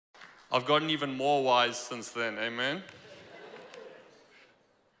I've gotten even more wise since then, amen?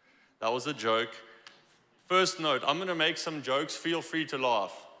 That was a joke. First note, I'm going to make some jokes. Feel free to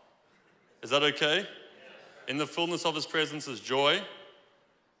laugh. Is that okay? In the fullness of His presence is joy.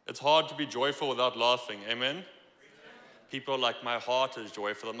 It's hard to be joyful without laughing, amen? People are like, my heart is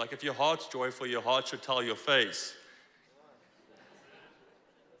joyful. I'm like, if your heart's joyful, your heart should tell your face.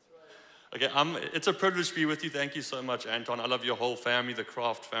 Okay, it's a privilege to be with you. Thank you so much, Anton. I love your whole family, the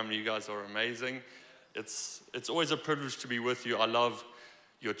Craft family. You guys are amazing. It's always a privilege to be with you. I love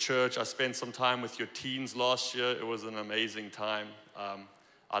your church. I spent some time with your teens last year. It was an amazing time.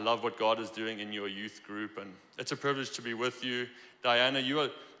 I love what God is doing in your youth group, and it's a privilege to be with you. Diana, you're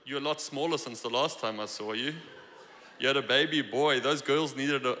a lot smaller since the last time I saw you. You had a baby boy. Those girls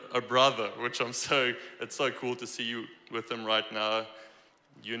needed a brother, which it's so cool to see you with them right now.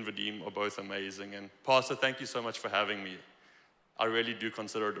 You and Vadim are both amazing. And Pastor, thank you so much for having me. I really do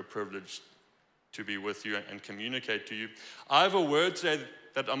consider it a privilege to be with you and communicate to you. I have a word today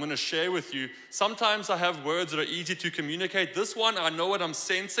that I'm going to share with you. Sometimes I have words that are easy to communicate. This one, I know what I'm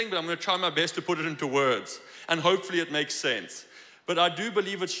sensing, but I'm going to try my best to put it into words. And hopefully it makes sense. But I do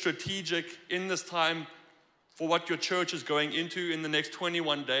believe it's strategic in this time for what your church is going into in the next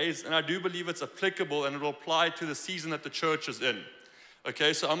 21 days. And I do believe it's applicable and it will apply to the season that the church is in.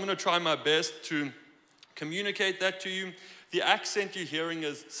 Okay, so I'm going to try my best to communicate that to you. The accent you're hearing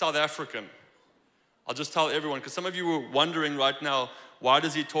is South African. I'll just tell everyone, because some of you were wondering right now, why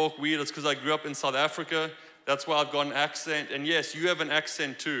does he talk weird? It's because I grew up in South Africa. That's why I've got an accent. And yes, you have an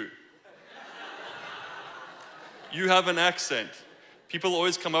accent too. You have an accent. People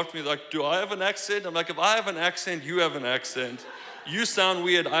always come up to me like, do I have an accent? I'm like, if I have an accent, you have an accent. You sound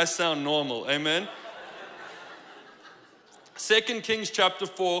weird, I sound normal. Amen? 2 Kings chapter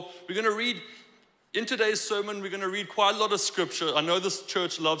 4, we're going to read, in today's sermon, we're going to read quite a lot of scripture. I know this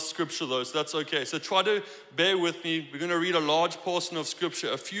church loves scripture though, so that's okay. So try to bear with me. We're going to read a large portion of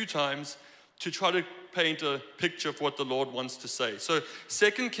scripture a few times to try to paint a picture of what the Lord wants to say. So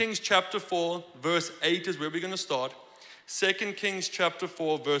 2 Kings chapter 4, verse 8 is where we're going to start. 2 Kings chapter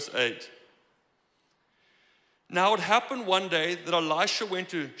 4, verse 8. Now it happened one day that Elisha went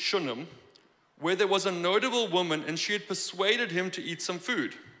to Shunem, where there was a notable woman, and she had persuaded him to eat some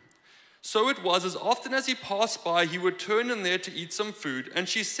food. So it was, as often as he passed by, he would turn in there to eat some food. And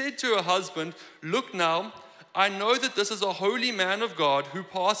she said to her husband, look now, I know that this is a holy man of God who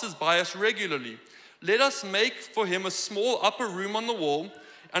passes by us regularly. Let us make for him a small upper room on the wall,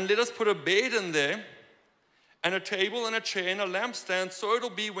 and let us put a bed in there, and a table and a chair and a lampstand, so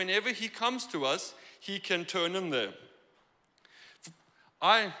it'll be whenever he comes to us, he can turn in there.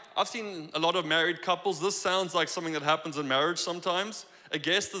 I've seen a lot of married couples. This sounds like something that happens in marriage sometimes. A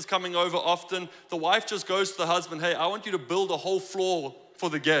guest is coming over often. The wife just goes to the husband, hey, I want you to build a whole floor for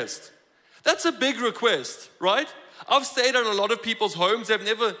the guest. That's a big request, right? I've stayed at a lot of people's homes. They've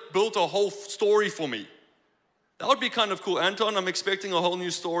never built a whole story for me. That would be kind of cool. Anton, I'm expecting a whole new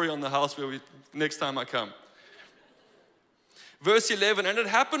story on the house next time I come. Verse 11, and it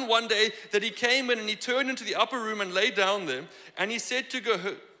happened one day that he came in and he turned into the upper room and lay down there. And he said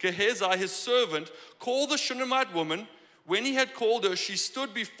to Gehazi, his servant, call the Shunammite woman. When he had called her, she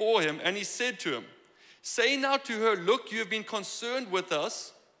stood before him, and he said to him, say now to her, look, you have been concerned with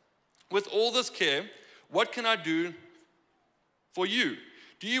us with all this care. What can I do for you?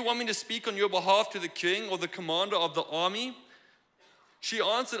 Do you want me to speak on your behalf to the king or the commander of the army? She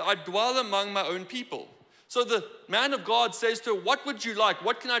answered, I dwell among my own people. So the man of God says to her, what would you like?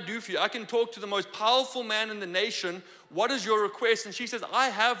 What can I do for you? I can talk to the most powerful man in the nation. What is your request? And she says, I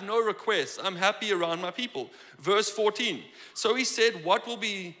have no requests. I'm happy around my people. Verse 14. So he said, what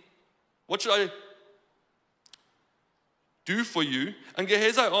should I do for you? And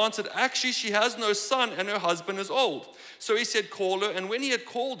Gehazi answered, actually, she has no son and her husband is old. So he said, call her. And when he had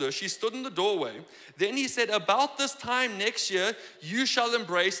called her, she stood in the doorway. Then he said, about this time next year, you shall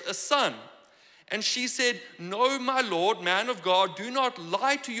embrace a son. And she said, no, my lord, man of God, do not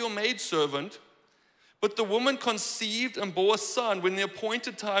lie to your maidservant. But the woman conceived and bore a son when the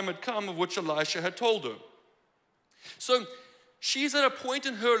appointed time had come of which Elisha had told her. So she's at a point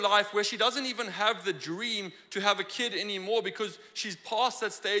in her life where she doesn't even have the dream to have a kid anymore because she's past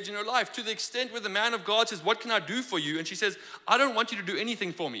that stage in her life, to the extent where the man of God says, what can I do for you? And she says, I don't want you to do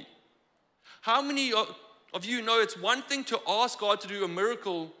anything for me. How many of you know it's one thing to ask God to do a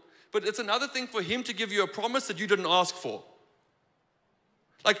miracle, but it's another thing for him to give you a promise that you didn't ask for?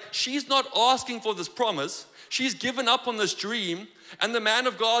 Like, she's not asking for this promise. She's given up on this dream. And the man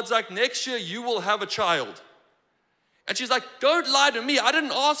of God's like, next year you will have a child. And she's like, don't lie to me. I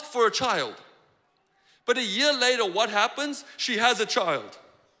didn't ask for a child. But a year later, what happens? She has a child.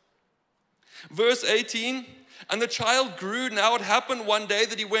 Verse 18, and the child grew. Now it happened one day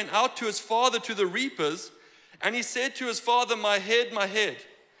that he went out to his father to the reapers, and he said to his father, my head, my head.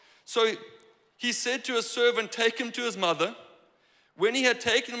 So he said to his servant, take him to his mother. When he had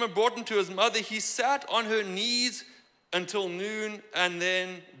taken him and brought him to his mother, he sat on her knees until noon and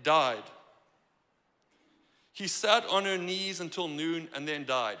then died. He sat on her knees until noon and then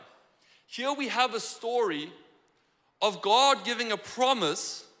died. Here we have a story of God giving a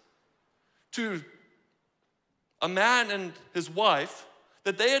promise to a man and his wife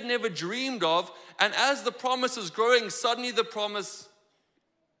that they had never dreamed of, and as the promise is growing, suddenly the promise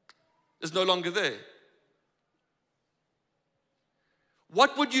is no longer there.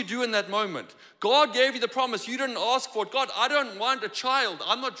 What would you do in that moment? God gave you the promise. You didn't ask for it. God, I don't want a child.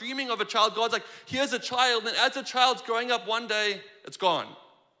 I'm not dreaming of a child. God's like, here's a child. And as the child's growing up, one day, it's gone.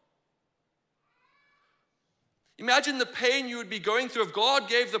 Imagine the pain you would be going through if God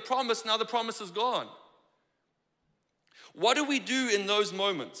gave the promise, now the promise is gone. What do we do in those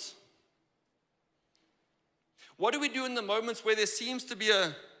moments? What do we do in the moments where there seems to be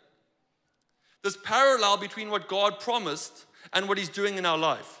this parallel between what God promised and what he's doing in our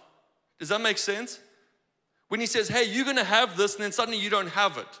life? Does that make sense? When he says, hey, you're going to have this, and then suddenly you don't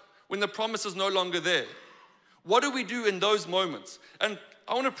have it, when the promise is no longer there. What do we do in those moments? And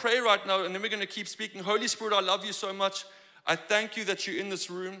I want to pray right now, and then we're going to keep speaking. Holy Spirit, I love you so much. I thank you that you're in this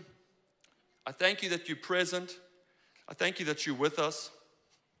room. I thank you that you're present. I thank you that you're with us.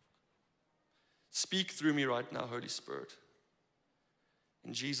 Speak through me right now, Holy Spirit.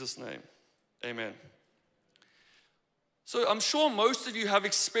 In Jesus' name, amen. So I'm sure most of you have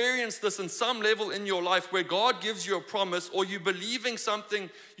experienced this in some level in your life where God gives you a promise, or you're believing something,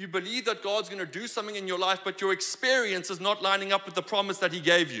 you believe that God's going to do something in your life, but your experience is not lining up with the promise that he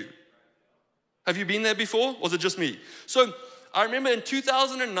gave you. Have you been there before? Or was it just me? So I remember in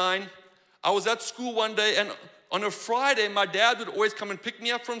 2009, I was at school one day, and on a Friday, my dad would always come and pick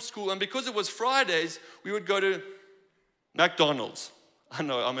me up from school, and because it was Fridays, we would go to McDonald's. I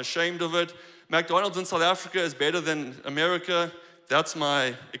know, I'm ashamed of it. McDonald's in South Africa is better than America. That's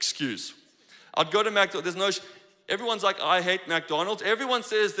my excuse. I'd go to McDonald's. Everyone's like, I hate McDonald's. Everyone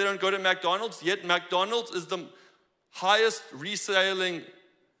says they don't go to McDonald's, yet McDonald's is the highest reselling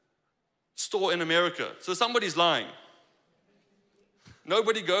store in America. So somebody's lying.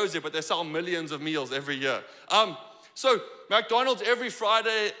 Nobody goes there, but they sell millions of meals every year. So McDonald's every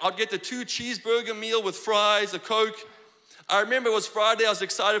Friday, I'd get the 2 cheeseburger meal with fries, a Coke. I remember it was Friday, I was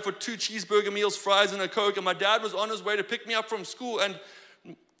excited for 2 cheeseburger meals, fries, and a Coke, and my dad was on his way to pick me up from school, and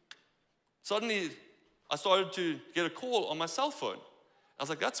suddenly I started to get a call on my cell phone. I was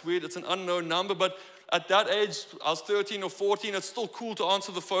like, that's weird, it's an unknown number, but at that age, I was 13 or 14, it's still cool to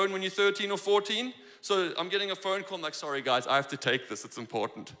answer the phone when you're 13 or 14. So I'm getting a phone call, I'm like, sorry guys, I have to take this, it's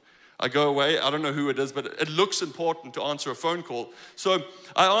important. I go away, I don't know who it is, but it looks important to answer a phone call. So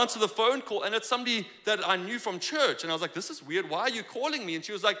I answer the phone call, and it's somebody that I knew from church. And I was like, this is weird, why are you calling me? And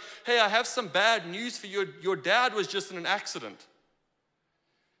she was like, hey, I have some bad news for you. Your dad was just in an accident.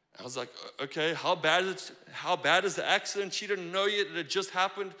 I was like, okay, how bad is the accident? She didn't know yet, it had just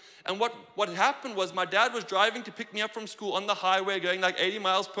happened. And what happened was my dad was driving to pick me up from school on the highway, going like 80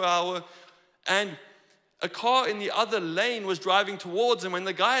 miles per hour, and a car in the other lane was driving towards him, and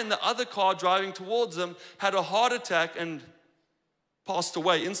the guy in the other car driving towards him had a heart attack and passed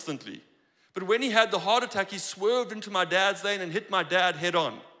away instantly. But when he had the heart attack, he swerved into my dad's lane and hit my dad head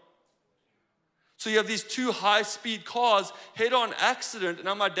on. So you have these 2 high-speed cars, head-on accident, and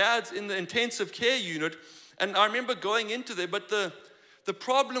now my dad's in the intensive care unit, and I remember going into there, but the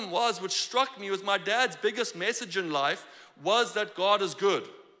problem was, which struck me, was my dad's biggest message in life was that God is good.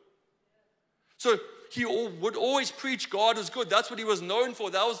 So he would always preach God is good. That's what he was known for.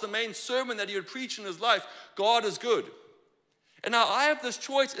 That was the main sermon that he would preach in his life. God is good. And now I have this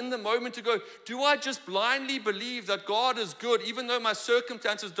choice in the moment to go, do I just blindly believe that God is good, even though my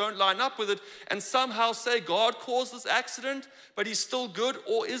circumstances don't line up with it, and somehow say God caused this accident, but he's still good?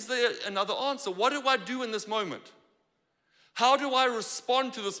 Or is there another answer? What do I do in this moment? How do I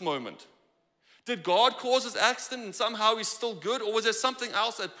respond to this moment? Did God cause this accident and somehow he's still good? Or was there something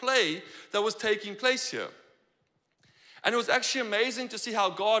else at play that was taking place here? And it was actually amazing to see how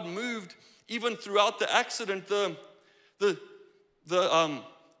God moved even throughout the accident. The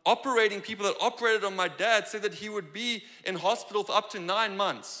operating people that operated on my dad said that he would be in hospital for up to 9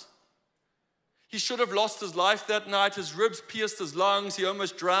 months. He should have lost his life that night. His ribs pierced his lungs. He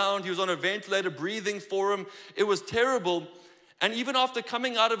almost drowned. He was on a ventilator breathing for him. It was terrible. And even after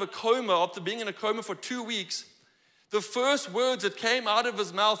coming out of a coma, after being in a coma for 2 weeks, the first words that came out of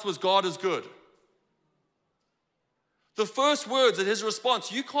his mouth was, God is good. The first words at his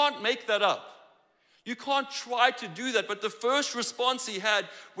response, you can't make that up. You can't try to do that. But the first response he had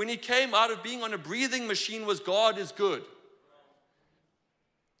when he came out of being on a breathing machine was, God is good.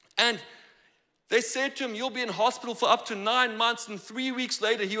 And they said to him, you'll be in hospital for up to 9 months, and 3 weeks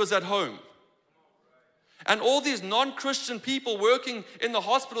later he was at home. And all these non-Christian people working in the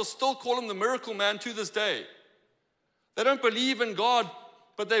hospital still call him the miracle man to this day. They don't believe in God,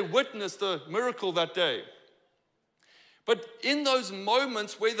 but they witnessed the miracle that day. But in those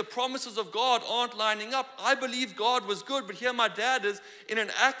moments where the promises of God aren't lining up, I believe God was good, but here my dad is in an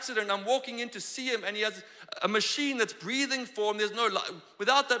accident. I'm walking in to see him, and he has a machine that's breathing for him. There's no life.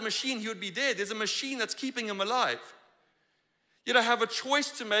 Without that machine, he would be dead. There's a machine that's keeping him alive. Yet I have a choice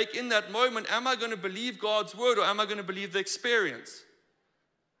to make in that moment. Am I going to believe God's word, or am I going to believe the experience?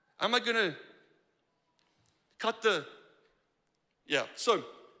 Am I going to cut the... Yeah, so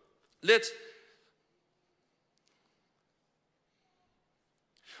let's...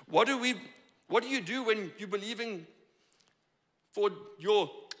 What do you do when you're believing for your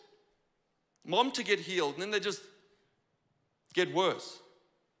mom to get healed and then they just get worse?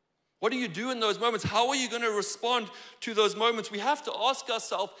 What do you do in those moments? How are you going to respond to those moments? We have to ask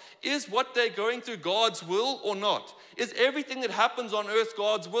ourselves, is what they're going through God's will or not? Is everything that happens on earth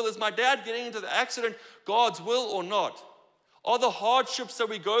God's will? Is my dad getting into the accident God's will or not? Are the hardships that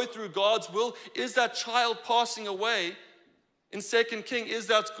we go through God's will? Is that child passing away in 2 King, is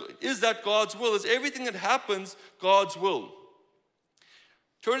that God's will? Is everything that happens God's will?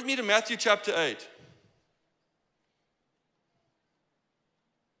 Turn with me to Matthew chapter 8.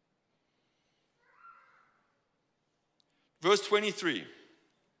 Verse 23.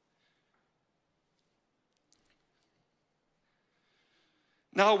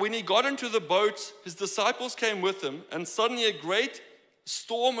 Now when he got into the boat, his disciples came with him, and suddenly a great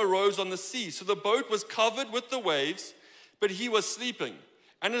storm arose on the sea. So the boat was covered with the waves, but he was sleeping.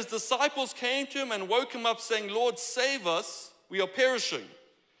 And his disciples came to him and woke him up, saying, Lord, save us, we are perishing.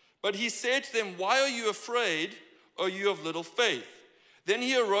 But he said to them, why are you afraid, O you of little faith? Then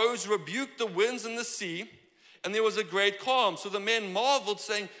he arose, rebuked the winds and the sea, and there was a great calm. So the men marveled,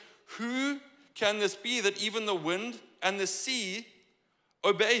 saying, who can this be that even the wind and the sea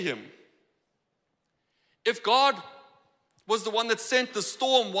obey him? If God was the one that sent the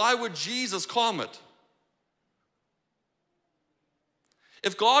storm, why would Jesus calm it?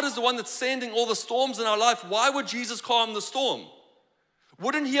 If God is the one that's sending all the storms in our life, why would Jesus calm the storm?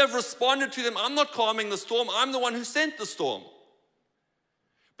 Wouldn't he have responded to them, I'm not calming the storm, I'm the one who sent the storm?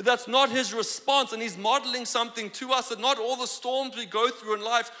 But that's not his response, and he's modeling something to us, that not all the storms we go through in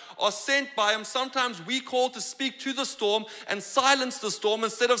life are sent by him. Sometimes we call to speak to the storm and silence the storm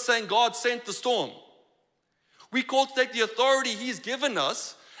instead of saying God sent the storm. We call to take the authority he's given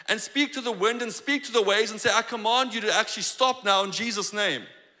us and speak to the wind and speak to the waves and say, I command you to actually stop now in Jesus' name.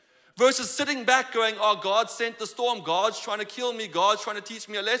 Versus sitting back going, oh, God sent the storm. God's trying to kill me. God's trying to teach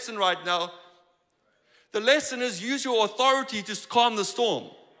me a lesson right now. The lesson is use your authority to calm the storm.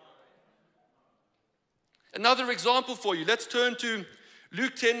 Another example for you. Let's turn to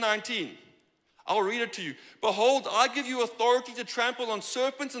Luke 10:19. I'll read it to you. Behold, I give you authority to trample on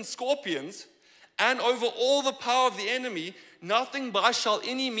serpents and scorpions, and over all the power of the enemy, nothing by shall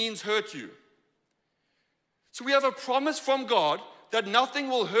any means hurt you. So we have a promise from God that nothing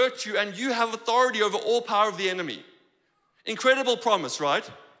will hurt you, and you have authority over all power of the enemy. Incredible promise, right?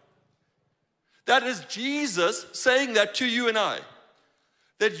 That is Jesus saying that to you and I.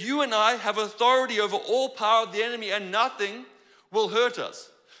 That you and I have authority over all power of the enemy, and nothing will hurt us.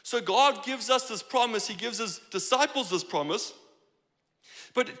 So God gives us this promise. He gives his disciples this promise.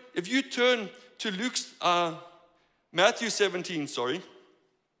 But if you turn to Matthew 17,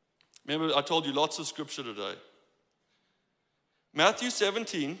 Remember, I told you lots of scripture today. Matthew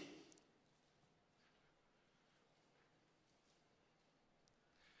 17.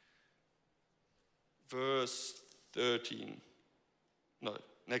 Verse 13. No,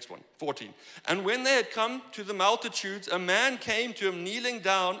 next one, 14. And when they had come to the multitudes, a man came to him kneeling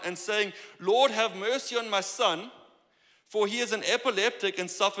down and saying, Lord, have mercy on my son, for he is an epileptic and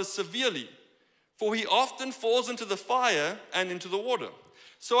suffers severely. For he often falls into the fire and into the water.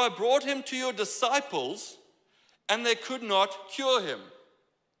 So I brought him to your disciples, and they could not cure him.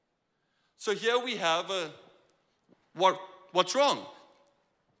 So here we have what's wrong?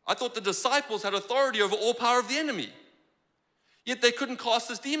 I thought the disciples had authority over all power of the enemy. Yet they couldn't cast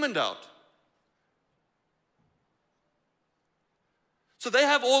this demon out. So they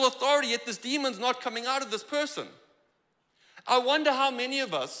have all authority, yet this demon's not coming out of this person. I wonder how many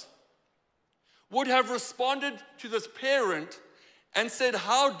of us would have responded to this parent and said,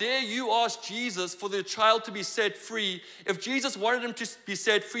 how dare you ask Jesus for the child to be set free? If Jesus wanted him to be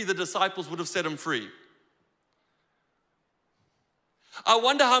set free, the disciples would have set him free. I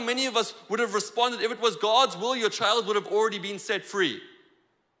wonder how many of us would have responded, if it was God's will, your child would have already been set free.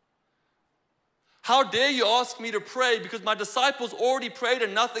 How dare you ask me to pray because my disciples already prayed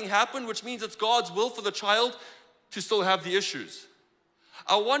and nothing happened, which means it's God's will for the child to still have the issues.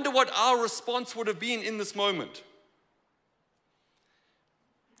 I wonder what our response would have been in this moment.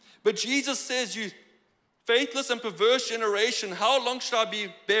 But Jesus says, you faithless and perverse generation, how long shall I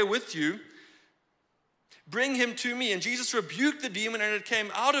bear with you? Bring him to me. And Jesus rebuked the demon and it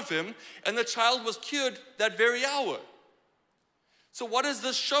came out of him, and the child was cured that very hour. So what does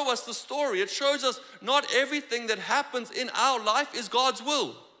this show us, the story? It shows us not everything that happens in our life is God's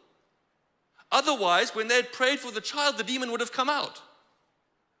will. Otherwise, when they had prayed for the child, the demon would have come out.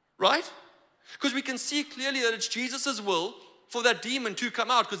 Right? Because we can see clearly that it's Jesus' will for that demon to come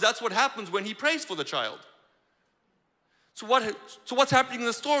out, because that's what happens when he prays for the child. So what's happening in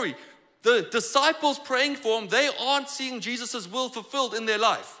the story? The disciples praying for him, they aren't seeing Jesus' will fulfilled in their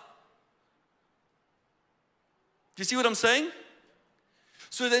life. Do you see what I'm saying?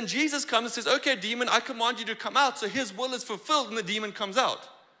 So then Jesus comes and says, okay, demon, I command you to come out. So his will is fulfilled and the demon comes out.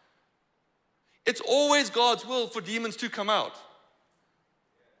 It's always God's will for demons to come out.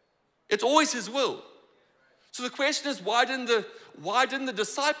 It's always his will. So the question is, why didn't the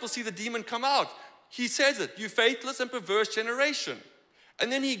disciples see the demon come out? He says it, you faithless and perverse generation.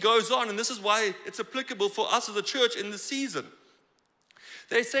 And then he goes on, and this is why it's applicable for us as a church in this season.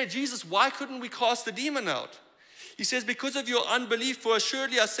 They say, Jesus, why couldn't we cast the demon out? He says, because of your unbelief, for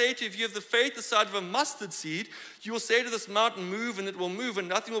assuredly I say to you, if you have the faith the size of a mustard seed, you will say to this mountain, move, and it will move, and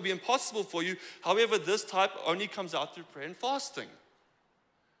nothing will be impossible for you. However, this type only comes out through prayer and fasting.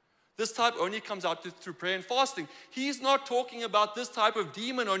 This type only comes out through prayer and fasting. He's not talking about this type of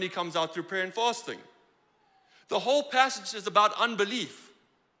demon only comes out through prayer and fasting. The whole passage is about unbelief.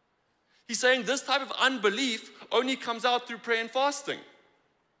 He's saying this type of unbelief only comes out through prayer and fasting.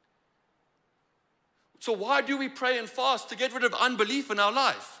 So why do we pray and fast? To get rid of unbelief in our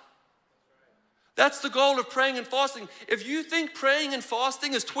life. That's the goal of praying and fasting. If you think praying and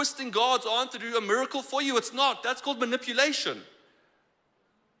fasting is twisting God's arm to do a miracle for you, it's not. That's called manipulation.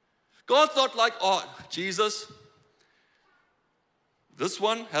 God's not like, oh, Jesus, this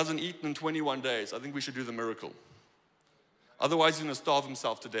one hasn't eaten in 21 days. I think we should do the miracle. Otherwise, he's going to starve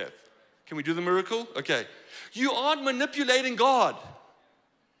himself to death. Can we do the miracle? Okay. You aren't manipulating God.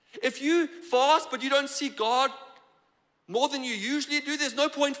 If you fast but you don't see God more than you usually do, there's no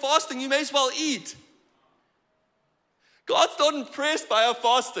point fasting. You may as well eat. God's not impressed by our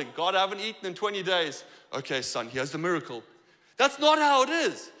fasting. God, I haven't eaten in 20 days. Okay, son, here's the miracle. That's not how it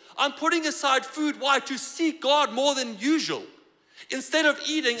is. I'm putting aside food. Why? To seek God more than usual. Instead of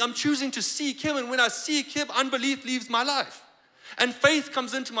eating, I'm choosing to seek him. And when I seek him, unbelief leaves my life. And faith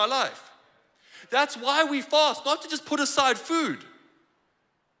comes into my life. That's why we fast, not to just put aside food.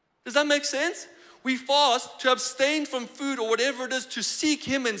 Does that make sense? We fast to abstain from food or whatever it is to seek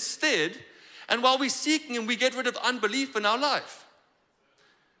him instead. And while we're seeking him, we get rid of unbelief in our life.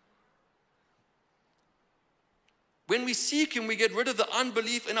 When we seek him, we get rid of the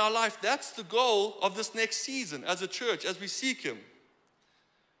unbelief in our life. That's the goal of this next season as a church, as we seek him.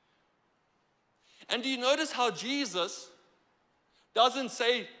 And do you notice how Jesus doesn't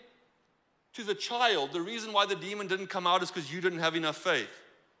say to the child, the reason why the demon didn't come out is because you didn't have enough faith?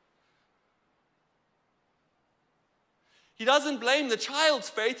 He doesn't blame the child's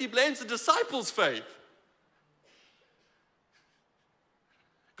faith, he blames the disciples' faith.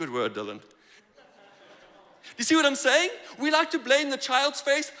 Good word, Dylan. You see what I'm saying? We like to blame the child's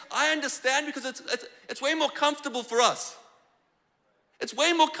faith. I understand, because it's way more comfortable for us. It's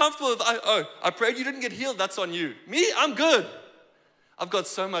way more comfortable if I prayed you didn't get healed, that's on you. Me, I'm good. I've got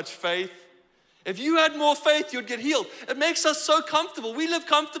so much faith. If you had more faith, you'd get healed. It makes us so comfortable. We live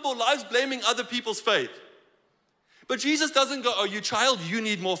comfortable lives blaming other people's faith. But Jesus doesn't go, oh, you child, you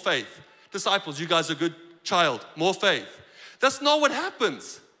need more faith. Disciples, you guys are good child, more faith. That's not what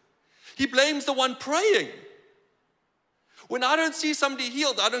happens. He blames the one praying. When I don't see somebody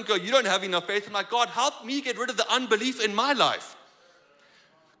healed, I don't go, you don't have enough faith. I'm like, God, help me get rid of the unbelief in my life.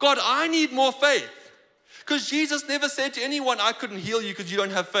 God, I need more faith. Because Jesus never said to anyone, I couldn't heal you because you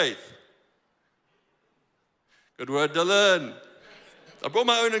don't have faith. Good word, Dylan. I brought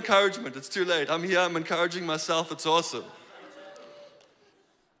my own encouragement. It's too late. I'm here. I'm encouraging myself. It's awesome.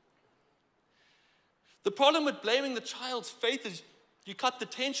 The problem with blaming the child's faith is you cut the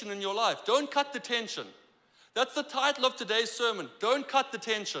tension in your life. Don't cut the tension. That's the title of today's sermon. Don't cut the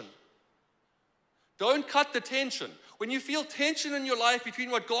tension. Don't cut the tension. When you feel tension in your life between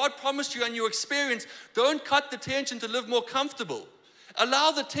what God promised you and your experience, don't cut the tension to live more comfortable.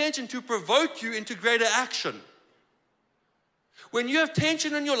 Allow the tension to provoke you into greater action. When you have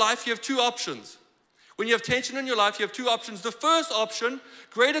tension in your life, you have two options. When you have tension in your life, you have two options. The first option,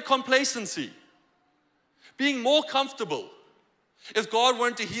 greater complacency. Being more comfortable. If God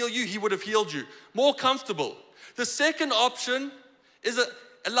wanted to heal you, He would have healed you. More comfortable. The second option is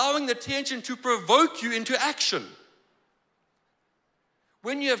allowing the tension to provoke you into action.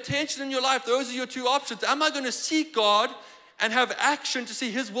 When you have tension in your life, those are your two options. Am I going to seek God and have action to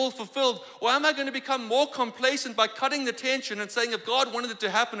see His will fulfilled? Or am I going to become more complacent by cutting the tension and saying, if God wanted it to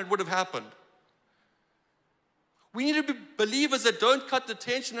happen, it would have happened? We need to be believers that don't cut the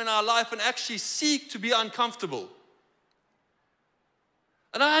tension in our life and actually seek to be uncomfortable.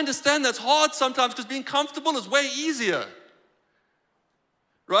 And I understand that's hard sometimes because being comfortable is way easier.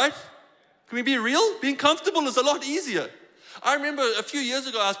 Right? Can we be real? Being comfortable is a lot easier. I remember a few years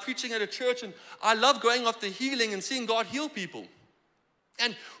ago, I was preaching at a church, and I love going after healing and seeing God heal people.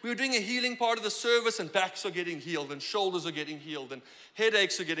 And we were doing a healing part of the service, and backs are getting healed, and shoulders are getting healed, and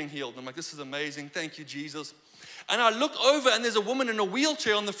headaches are getting healed. I'm like, this is amazing. Thank you, Jesus. And I look over, and there's a woman in a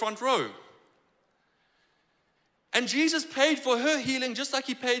wheelchair on the front row. And Jesus paid for her healing just like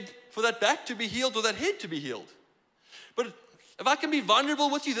He paid for that back to be healed or that head to be healed. But if I can be vulnerable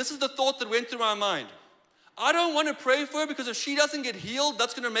with you, this is the thought that went through my mind. I don't want to pray for her because if she doesn't get healed,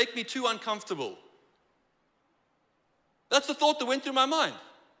 that's going to make me too uncomfortable. That's the thought that went through my mind.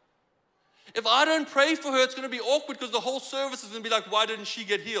 If I don't pray for her, it's going to be awkward because the whole service is going to be like, why didn't she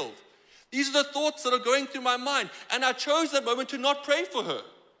get healed? These are the thoughts that are going through my mind. And I chose that moment to not pray for her,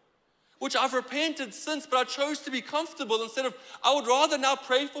 which I've repented since, but I chose to be comfortable instead of, I would rather now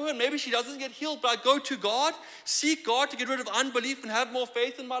pray for her and maybe she doesn't get healed, but I go to God, seek God to get rid of unbelief and have more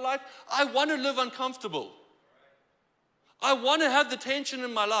faith in my life. I want to live uncomfortable. I want to have the tension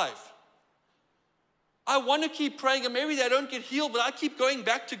in my life. I want to keep praying, and maybe they don't get healed, but I keep going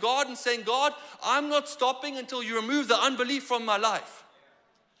back to God and saying, God, I'm not stopping until you remove the unbelief from my life.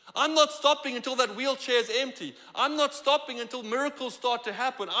 I'm not stopping until that wheelchair is empty. I'm not stopping until miracles start to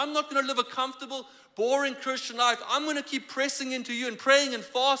happen. I'm not going to live a comfortable, boring Christian life. I'm going to keep pressing into you and praying and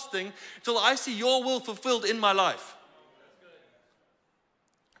fasting until I see your will fulfilled in my life.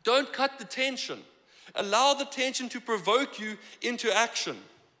 Don't cut the tension. Allow the tension to provoke you into action.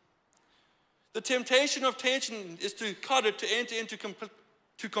 The temptation of tension is to cut it, to enter into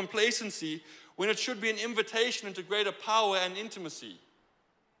complacency when it should be an invitation into greater power and intimacy.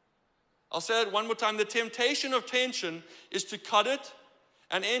 I'll say it one more time. The temptation of tension is to cut it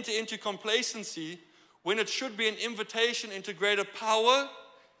and enter into complacency when it should be an invitation into greater power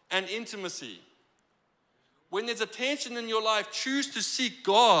and intimacy. When there's a tension in your life, choose to seek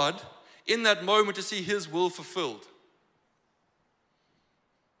God in that moment to see His will fulfilled.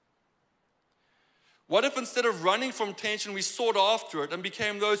 What if instead of running from tension, we sought after it and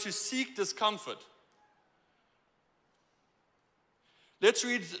became those who seek discomfort? Let's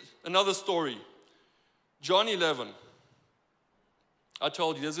read another story. John 11. I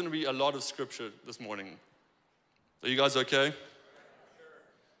told you there's going to be a lot of scripture this morning. Are you guys okay?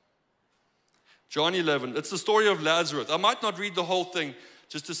 John 11. It's the story of Lazarus. I might not read the whole thing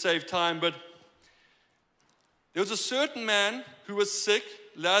just to save time, but there was a certain man who was sick,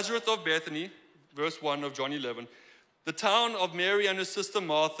 Lazarus of Bethany, verse 1 of John 11, the town of Mary and her sister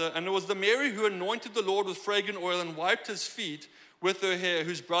Martha, and it was the Mary who anointed the Lord with fragrant oil and wiped His feet with her hair,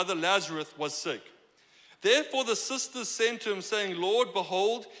 whose brother Lazarus was sick. Therefore the sisters sent to Him, saying, Lord,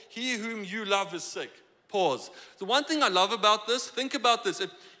 behold, he whom you love is sick. Pause. The one thing I love about this, think about this.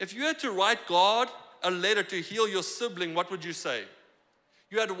 If you had to write God a letter to heal your sibling, what would you say?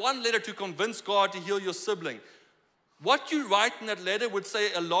 You had one letter to convince God to heal your sibling. What you write in that letter would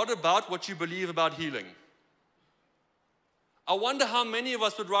say a lot about what you believe about healing. I wonder how many of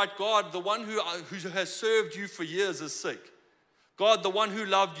us would write, God, the one who has served you for years is sick. God, the one who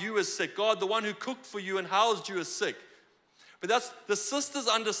loved you is sick. God, the one who cooked for you and housed you is sick. But the sisters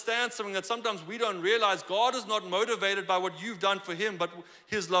understand something that sometimes we don't realize. God is not motivated by what you've done for Him, but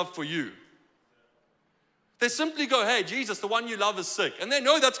His love for you. They simply go, hey, Jesus, the one you love is sick. And they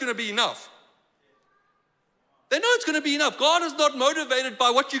know that's going to be enough. They know it's going to be enough. God is not motivated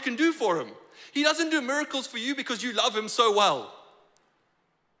by what you can do for Him. He doesn't do miracles for you because you love Him so well,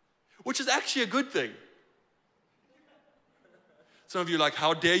 which is actually a good thing. Some of you are like,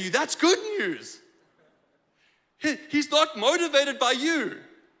 how dare you? That's good news. He's not motivated by you.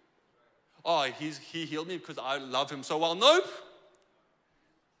 Oh, he healed me because I love Him so well. Nope.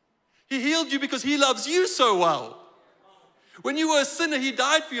 He healed you because He loves you so well. When you were a sinner, He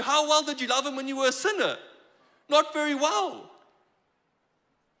died for you. How well did you love Him when you were a sinner? Not very well.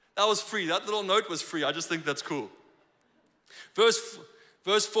 That was free. That little note was free. I just think that's cool. Verse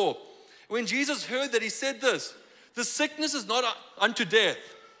 4. When Jesus heard that, he said this, the sickness is not unto death.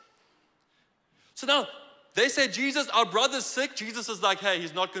 So now, they say, Jesus, our brother's sick. Jesus is like, hey,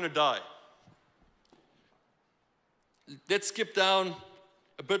 he's not going to die. Let's skip down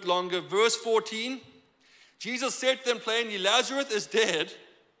a bit longer. Verse 14. Jesus said to them plainly, Lazarus is dead,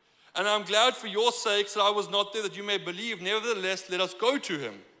 and I'm glad for your sakes that I was not there, that you may believe. Nevertheless, let us go to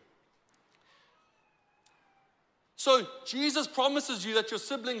him. So Jesus promises you that your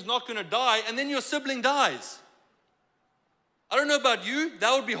sibling's not going to die, and then your sibling dies. I don't know about you,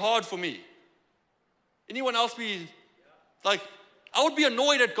 that would be hard for me. Anyone else be like, I would be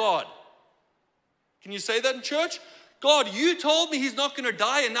annoyed at God. Can you say that in church? God, you told me he's not going to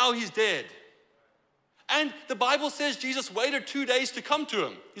die, and now he's dead. And the Bible says Jesus waited 2 days to come to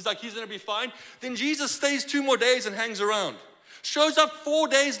him. He's like, he's going to be fine. Then Jesus stays 2 more days and hangs around. Shows up 4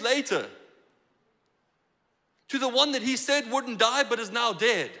 days later to the one that he said wouldn't die but is now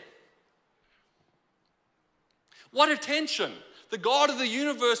dead. What a tension. The God of the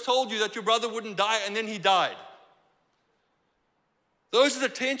universe told you that your brother wouldn't die, and then he died. Those are the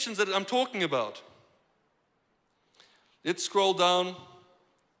tensions that I'm talking about. Let's scroll down.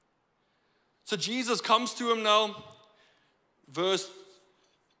 So Jesus comes to him now, verse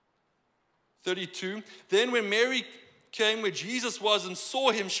 32. Then when Mary came where Jesus was and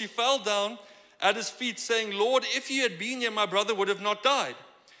saw him, she fell down at his feet, saying, Lord, if you had been here, my brother would have not died.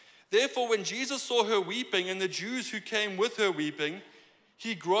 Therefore, when Jesus saw her weeping, and the Jews who came with her weeping,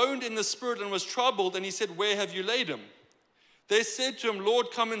 he groaned in the spirit and was troubled, and he said, where have you laid him? They said to him,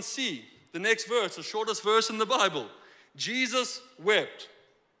 Lord, come and see. The next verse, the shortest verse in the Bible. Jesus wept.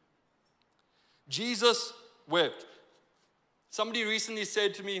 Jesus wept. Somebody recently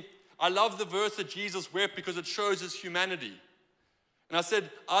said to me, I love the verse that Jesus wept because it shows his humanity. And I said,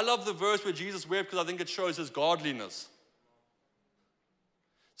 I love the verse where Jesus wept because I think it shows his godliness.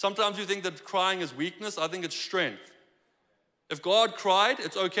 Sometimes you think that crying is weakness. I think it's strength. If God cried,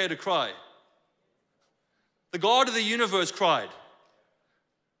 it's okay to cry. The God of the universe cried.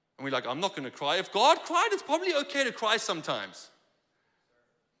 And we're like, I'm not going to cry. If God cried, it's probably okay to cry sometimes.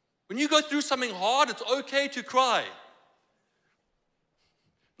 When you go through something hard, it's okay to cry.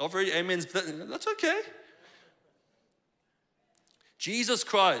 Not very amens, but that's okay. Jesus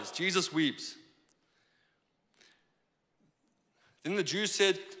cries, Jesus weeps. Then the Jews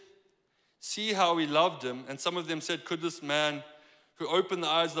said, see how he loved him. And some of them said, could this man who opened the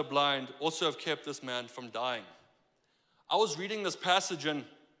eyes of the blind also have kept this man from dying? I was reading this passage, and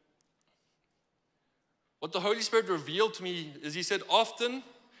what the Holy Spirit revealed to me is he said, often,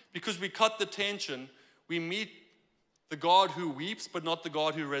 because we cut the tension, we meet the God who weeps, but not the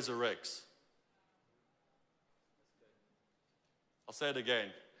God who resurrects. I'll say it again.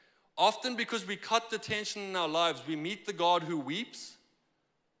 Often, because we cut the tension in our lives, we meet the God who weeps,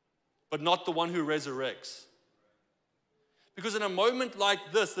 but not the one who resurrects. Because in a moment like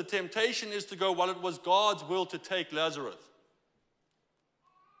this, the temptation is to go, well, it was God's will to take Lazarus.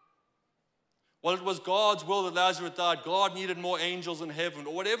 Well, it was God's will that Lazarus died. God needed more angels in heaven,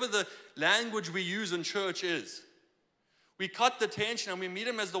 or whatever the language we use in church is. We cut the tension and we meet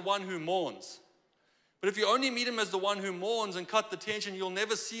him as the one who mourns. But if you only meet him as the one who mourns and cut the tension, you'll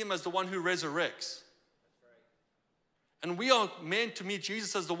never see him as the one who resurrects. And we are meant to meet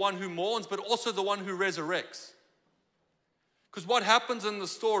Jesus as the one who mourns, but also the one who resurrects. Because what happens in the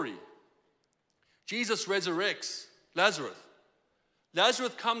story? Jesus resurrects Lazarus.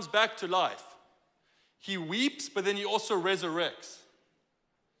 Lazarus comes back to life. He weeps, but then he also resurrects.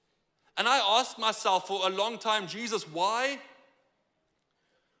 And I asked myself for a long time, Jesus, why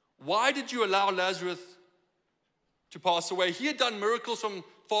did you allow Lazarus to pass away? He had done miracles from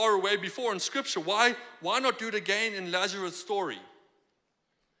far away before in Scripture. Why not do it again in Lazarus' story?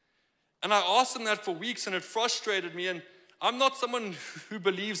 And I asked him that for weeks, and it frustrated me. And I'm not someone who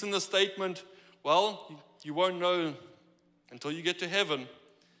believes in the statement, well, you won't know until you get to heaven.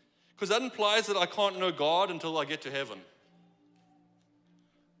 Because that implies that I can't know God until I get to heaven.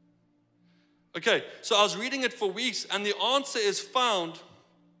 Okay, so I was reading it for weeks, and the answer is found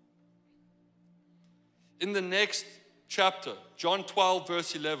in the next chapter, John 12,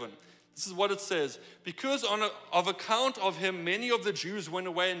 verse 11. This is what it says. Because of account of him, many of the Jews went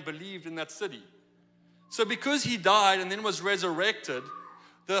away and believed in that city. So because he died and then was resurrected,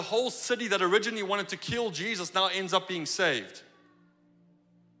 the whole city that originally wanted to kill Jesus now ends up being saved.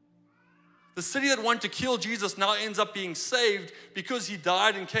 The city that wanted to kill Jesus now ends up being saved because he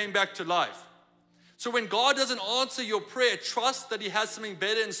died and came back to life. So when God doesn't answer your prayer, trust that he has something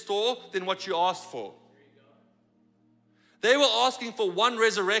better in store than what you asked for. They were asking for one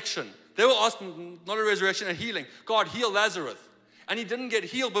resurrection. They were asking, not a resurrection, a healing. God, heal Lazarus. And he didn't get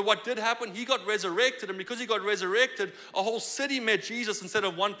healed, but what did happen? He got resurrected, and because he got resurrected, a whole city met Jesus instead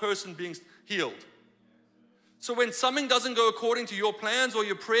of one person being healed. So when something doesn't go according to your plans or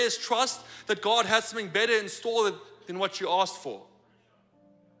your prayers, trust that God has something better in store than what you asked for.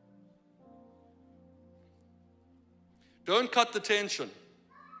 Don't cut the tension.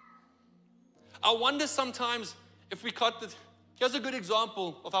 I wonder sometimes if we here's a good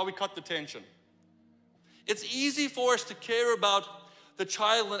example of how we cut the tension. It's easy for us to care about the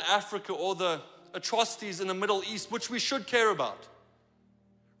child in Africa or the atrocities in the Middle East, which we should care about,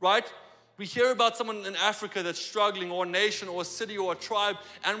 right? We hear about someone in Africa that's struggling, or a nation, or a city, or a tribe,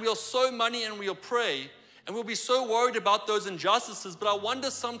 and we'll sow money and we'll pray, and we'll be so worried about those injustices. But I wonder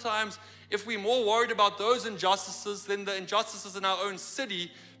sometimes if we're more worried about those injustices than the injustices in our own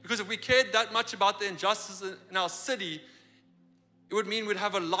city, because if we cared that much about the injustices in our city, it would mean we'd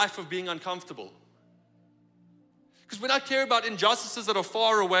have a life of being uncomfortable. Because when I care about injustices that are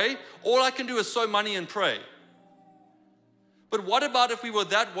far away, all I can do is sow money and pray. But what about if we were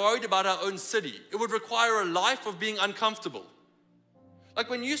that worried about our own city? It would require a life of being uncomfortable. Like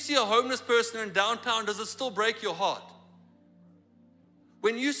when you see a homeless person in downtown, does it still break your heart?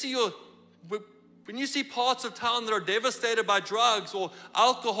 When you see parts of town that are devastated by drugs or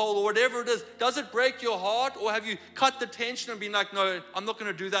alcohol or whatever it is, does it break your heart? Or have you cut the tension and been like, no, I'm not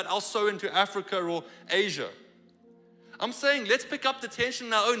going to do that. I'll sow into Africa or Asia. I'm saying let's pick up the tension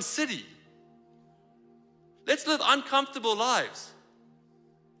in our own city. Let's live uncomfortable lives.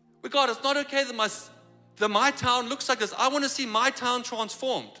 But God, it's not okay that my town looks like this. I want to see my town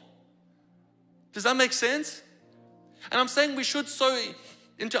transformed. Does that make sense? And I'm saying we should sow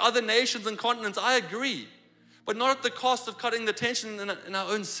into other nations and continents. I agree. But not at the cost of cutting the tension in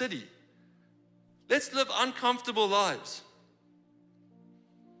our own city. Let's live uncomfortable lives.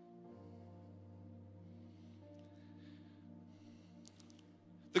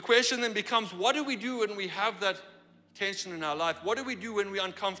 The question then becomes, what do we do when we have that tension in our life? What do we do when we're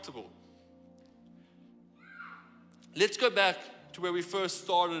uncomfortable? Let's go back to where we first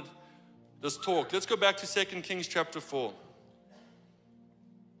started this talk. Let's go back to 2 Kings chapter 4.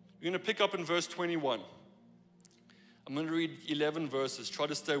 We're going to pick up in verse 21. I'm going to read 11 verses. Try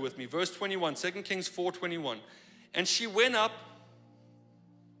to stay with me. Verse 21, 2 Kings 4:21. And she went up.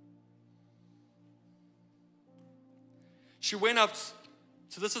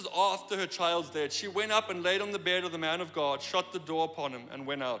 So this is after her child's death. She went up and laid on the bed of the man of God, shut the door upon him, and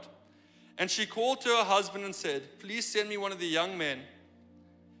went out. And she called to her husband and said, please send me one of the young men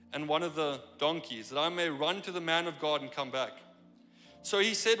and one of the donkeys, that I may run to the man of God and come back. So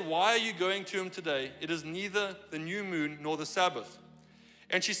he said, why are you going to him today? It is neither the new moon nor the Sabbath.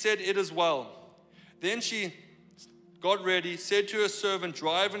 And she said, it is well. Then she got ready, said to her servant,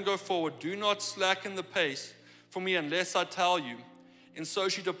 drive and go forward. Do not slacken the pace for me unless I tell you. And so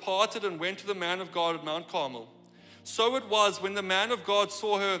she departed and went to the man of God at Mount Carmel. So it was when the man of God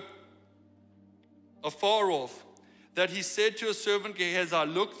saw her afar off, that he said to his servant Gehazi,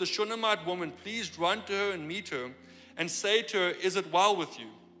 look, the Shunammite woman, please run to her and meet her, and say to her, is it well with you?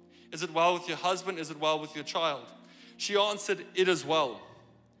 Is it well with your husband? Is it well with your child? She answered, it is well.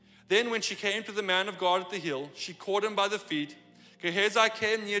 Then when she came to the man of God at the hill, she caught him by the feet. Gehazi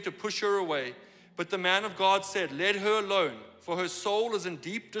came near to push her away, but the man of God said, let her alone, for her soul is in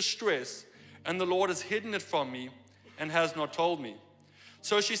deep distress, and the Lord has hidden it from me and has not told me.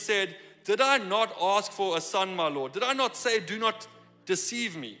 So she said, did I not ask for a son, my Lord? Did I not say, do not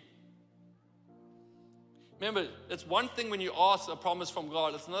deceive me? Remember, it's one thing when you ask a promise from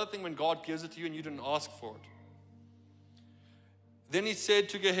God. It's another thing when God gives it to you and you didn't ask for it. Then he said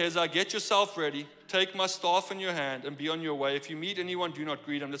to Gehazi, get yourself ready, take my staff in your hand and be on your way. If you meet anyone, do not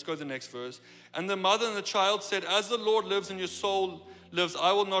greet him. Let's go to the next verse. And the mother and the child said, as the Lord lives and your soul lives,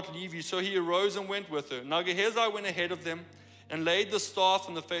 I will not leave you. So he arose and went with her. Now Gehazi went ahead of them and laid the staff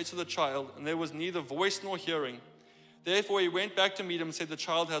on the face of the child, and there was neither voice nor hearing. Therefore he went back to meet him and said, the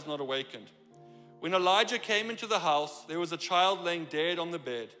child has not awakened. When Elijah came into the house, there was a child laying dead on the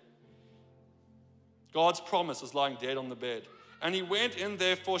bed. God's promise is lying dead on the bed. And he went in,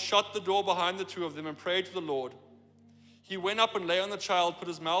 therefore, shut the door behind the two of them and prayed to the Lord. He went up and lay on the child, put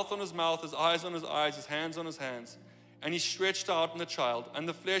his mouth on his mouth, his eyes on his eyes, his hands on his hands. And he stretched out on the child, and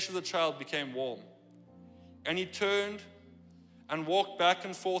the flesh of the child became warm. And he turned and walked back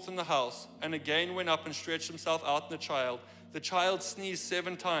and forth in the house, and again went up and stretched himself out on the child. The child sneezed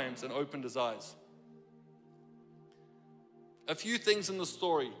 7 times and opened his eyes. A few things in the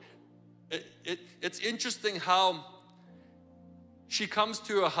story. It's interesting how she comes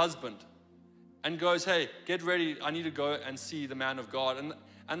to her husband and goes, hey, get ready, I need to go and see the man of God.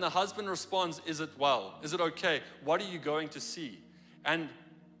 And the husband responds, is it well? Is it okay? What are you going to see? And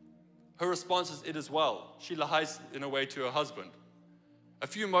her response is, it is well. She lies in a way to her husband. A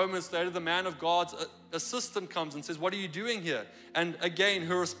few moments later, the man of God's assistant comes and says, what are you doing here? And again,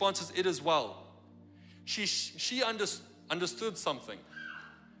 her response is, it is well. She understood something,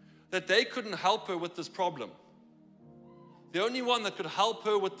 that they couldn't help her with this problem. The only one that could help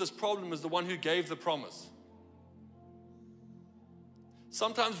her with this problem is the one who gave the promise.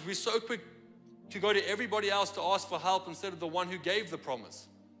 Sometimes we're so quick to go to everybody else to ask for help instead of the one who gave the promise.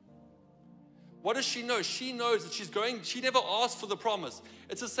 What does she know? She knows that she never asked for the promise.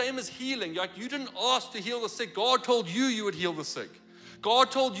 It's the same as healing. Like, you didn't ask to heal the sick. God told you you would heal the sick.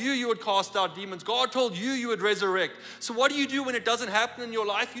 God told you you would cast out demons. God told you you would resurrect. So what do you do when it doesn't happen in your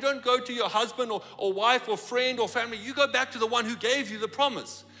life? You don't go to your husband or wife or friend or family. You go back to the one who gave you the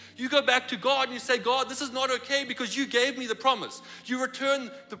promise. You go back to God and you say, God, this is not okay because you gave me the promise. You return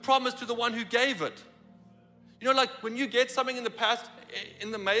the promise to the one who gave it. You know, like when you get something in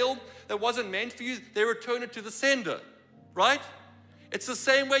the mail that wasn't meant for you, they return it to the sender, right? It's the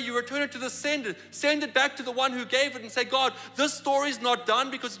same way. You return it to the sender. Send it back to the one who gave it and say, God, this story's not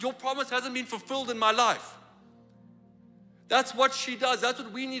done because your promise hasn't been fulfilled in my life. That's what she does. That's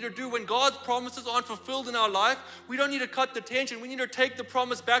what we need to do. When God's promises aren't fulfilled in our life, we don't need to cut the tension. We need to take the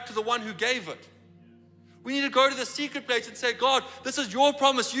promise back to the one who gave it. We need to go to the secret place and say, God, this is your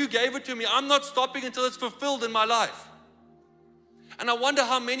promise. You gave it to me. I'm not stopping until it's fulfilled in my life. And I wonder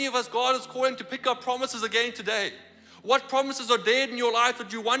how many of us God is calling to pick up promises again today. What promises are dead in your life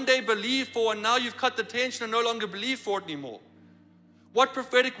that you one day believed for and now you've cut the tension and no longer believe for it anymore? What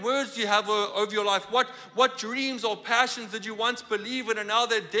prophetic words do you have over your life? What dreams or passions did you once believe in and now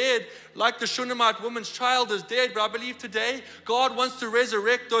they're dead, like the Shunammite woman's child is dead? But I believe today God wants to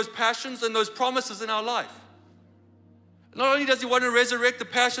resurrect those passions and those promises in our life. Not only does He want to resurrect the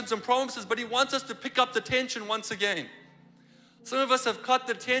passions and promises, but He wants us to pick up the tension once again. Some of us have cut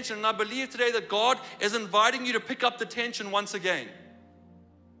the tension, and I believe today that God is inviting you to pick up the tension once again.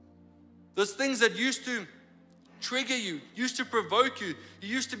 Those things that used to trigger you, used to provoke you. You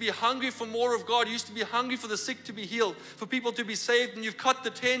used to be hungry for more of God. You used to be hungry for the sick to be healed, for people to be saved, and you've cut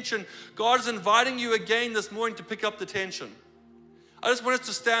the tension. God is inviting you again this morning to pick up the tension. I just want us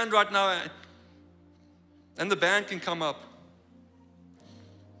to stand right now, and the band can come up.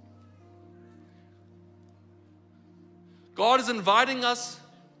 God is inviting us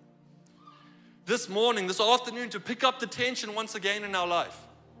this morning, this afternoon, to pick up the tension once again in our life.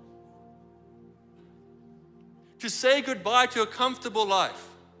 To say goodbye to a comfortable life.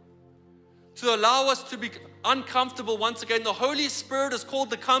 To allow us to be uncomfortable once again. The Holy Spirit is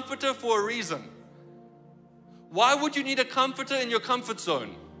called the Comforter for a reason. Why would you need a comforter in your comfort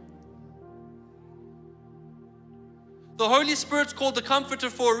zone? The Holy Spirit's called the Comforter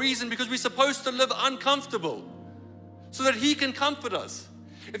for a reason because we're supposed to live uncomfortable so that He can comfort us.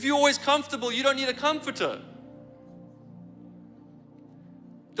 If you're always comfortable, you don't need a comforter.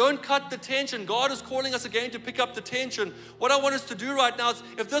 Don't cut the tension. God is calling us again to pick up the tension. What I want us to do right now is,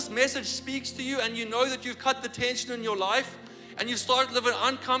 if this message speaks to you and you know that you've cut the tension in your life and you've started living an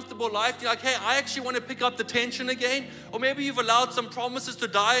uncomfortable life, you're like, hey, I actually want to pick up the tension again. Or maybe you've allowed some promises to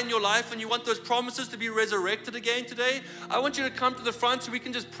die in your life and you want those promises to be resurrected again today. I want you to come to the front so we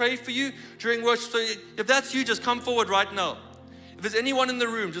can just pray for you during worship. So if that's you, just come forward right now. If there's anyone in the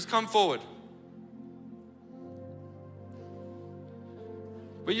room, just come forward.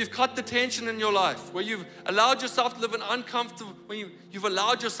 Where you've cut the tension in your life, where you've allowed yourself to live an uncomfortable, when you've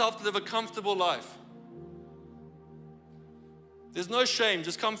allowed yourself to live a comfortable life. There's no shame,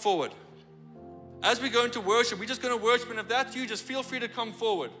 just come forward. As we go into worship, we're just going to worship, and if that's you, just feel free to come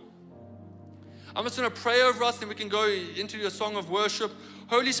forward. I'm just going to pray over us, and we can go into a song of worship.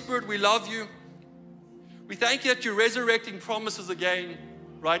 Holy Spirit, we love you. We thank you that you're resurrecting promises again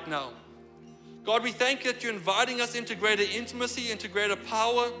right now. God, we thank you that you're inviting us into greater intimacy, into greater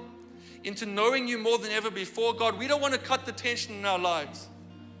power, into knowing you more than ever before. God, we don't want to cut the tension in our lives.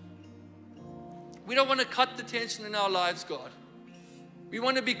 We don't want to cut the tension in our lives, God. We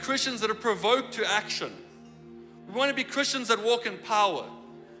want to be Christians that are provoked to action. We want to be Christians that walk in power.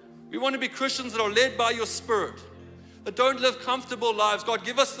 We want to be Christians that are led by your Spirit, that don't live comfortable lives. God,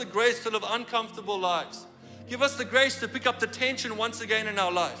 give us the grace to live uncomfortable lives. Give us the grace to pick up the tension once again in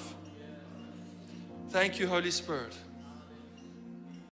our life. Thank you, Holy Spirit.